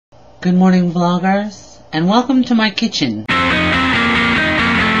Good morning, vloggers, and welcome to my kitchen.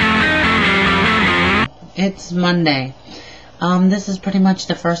 It's Monday. This is pretty much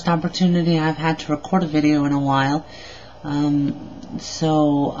the first opportunity I've had to record a video in a while.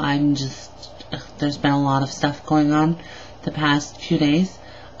 So there's been a lot of stuff going on the past few days.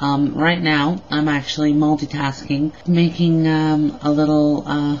 Right now, I'm actually multitasking, making a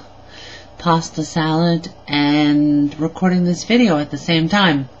little pasta salad and recording this video at the same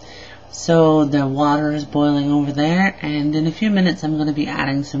time. So the water is boiling over there, and in a few minutes I'm going to be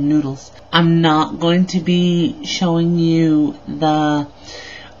adding some noodles. I'm not going to be showing you the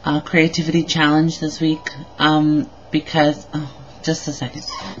creativity challenge this week because, just a second,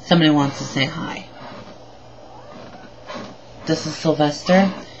 somebody wants to say hi. This is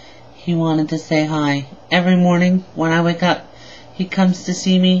Sylvester. He wanted to say hi. Every morning when I wake up, he comes to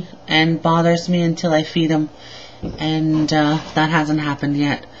see me and bothers me until I feed him, and that hasn't happened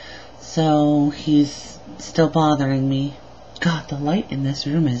yet. So he's still bothering me. God, the light in this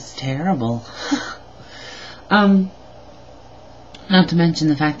room is terrible. Not to mention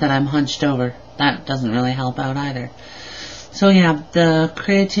the fact that I'm hunched over. That doesn't really help out either. So yeah, the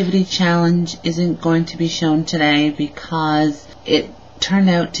creativity challenge isn't going to be shown today because it turned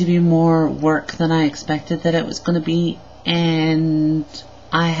out to be more work than I expected that it was going to be, and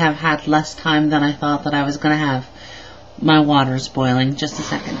I have had less time than I thought that I was going to have. My water's boiling. Just a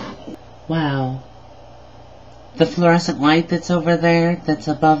second. Wow. The fluorescent light that's over there, that's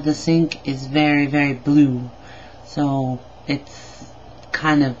above the sink, is very, very blue. So it's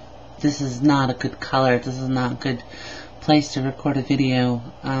kind of, this is not a good color. This is not a good place to record a video.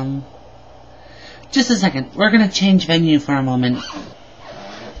 Just a second. We're going to change venue for a moment.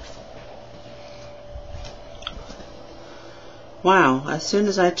 Wow, as soon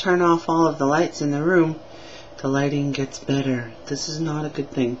as I turn off all of the lights in the room, the lighting gets better. This is not a good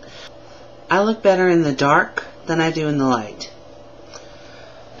thing. I look better in the dark than I do in the light.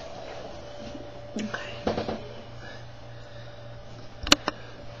 Okay.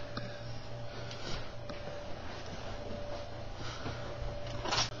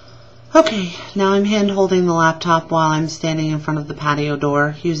 Okay, now I'm hand holding the laptop while I'm standing in front of the patio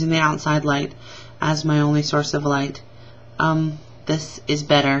door, using the outside light as my only source of light. This is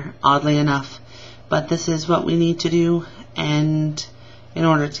better, oddly enough, but this is what we need to do, and in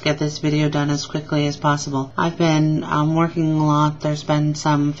order to get this video done as quickly as possible. I've been working a lot. There's been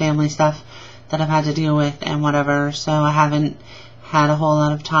some family stuff that I've had to deal with and whatever, so I haven't had a whole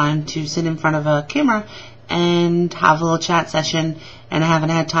lot of time to sit in front of a camera and have a little chat session, and I haven't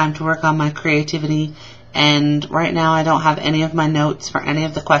had time to work on my creativity, and right now I don't have any of my notes for any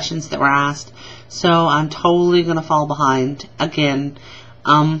of the questions that were asked, so I'm totally gonna fall behind again.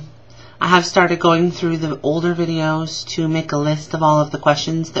 I have started going through the older videos to make a list of all of the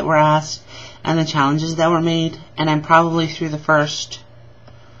questions that were asked and the challenges that were made, and I'm probably through the first,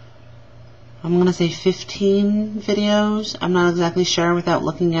 I'm going to say 15 videos. I'm not exactly sure without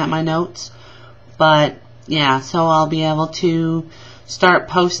looking at my notes, but yeah, so I'll be able to start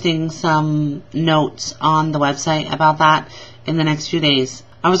posting some notes on the website about that in the next few days.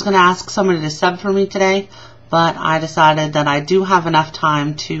 I was going to ask somebody to sub for me today, but I decided that I do have enough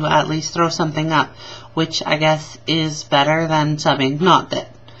time to at least throw something up, which I guess is better than subbing. Not that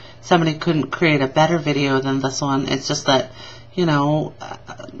somebody couldn't create a better video than this one. It's just that, you know,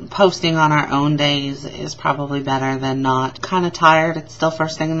 posting on our own days is probably better than not. Kind of tired. It's still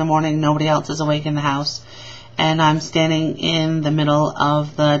first thing in the morning. Nobody else is awake in the house. And I'm standing in the middle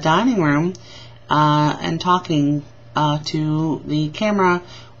of the dining room and talking to the camera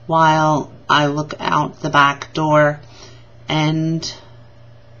while I look out the back door, and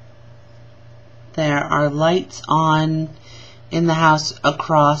there are lights on in the house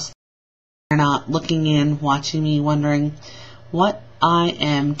across. They're not looking in, watching me, wondering what I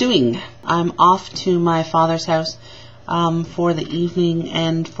am doing. I'm off to my father's house for the evening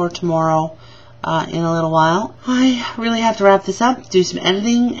and for tomorrow in a little while. I really have to wrap this up, do some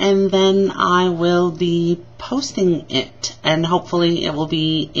editing, and then I will be posting it, and hopefully it will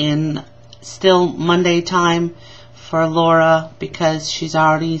be in still Monday time for Laura, because she's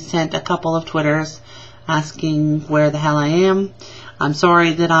already sent a couple of Twitters asking where the hell I am. I'm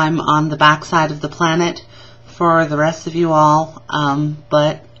sorry that I'm on the backside of the planet for the rest of you all,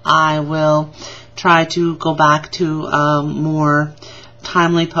 but I will try to go back to a more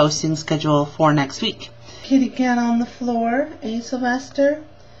timely posting schedule for next week. Kitty cat on the floor. Hey, Sylvester.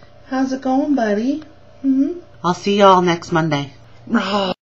 How's it going, buddy? I'll see y'all next Monday.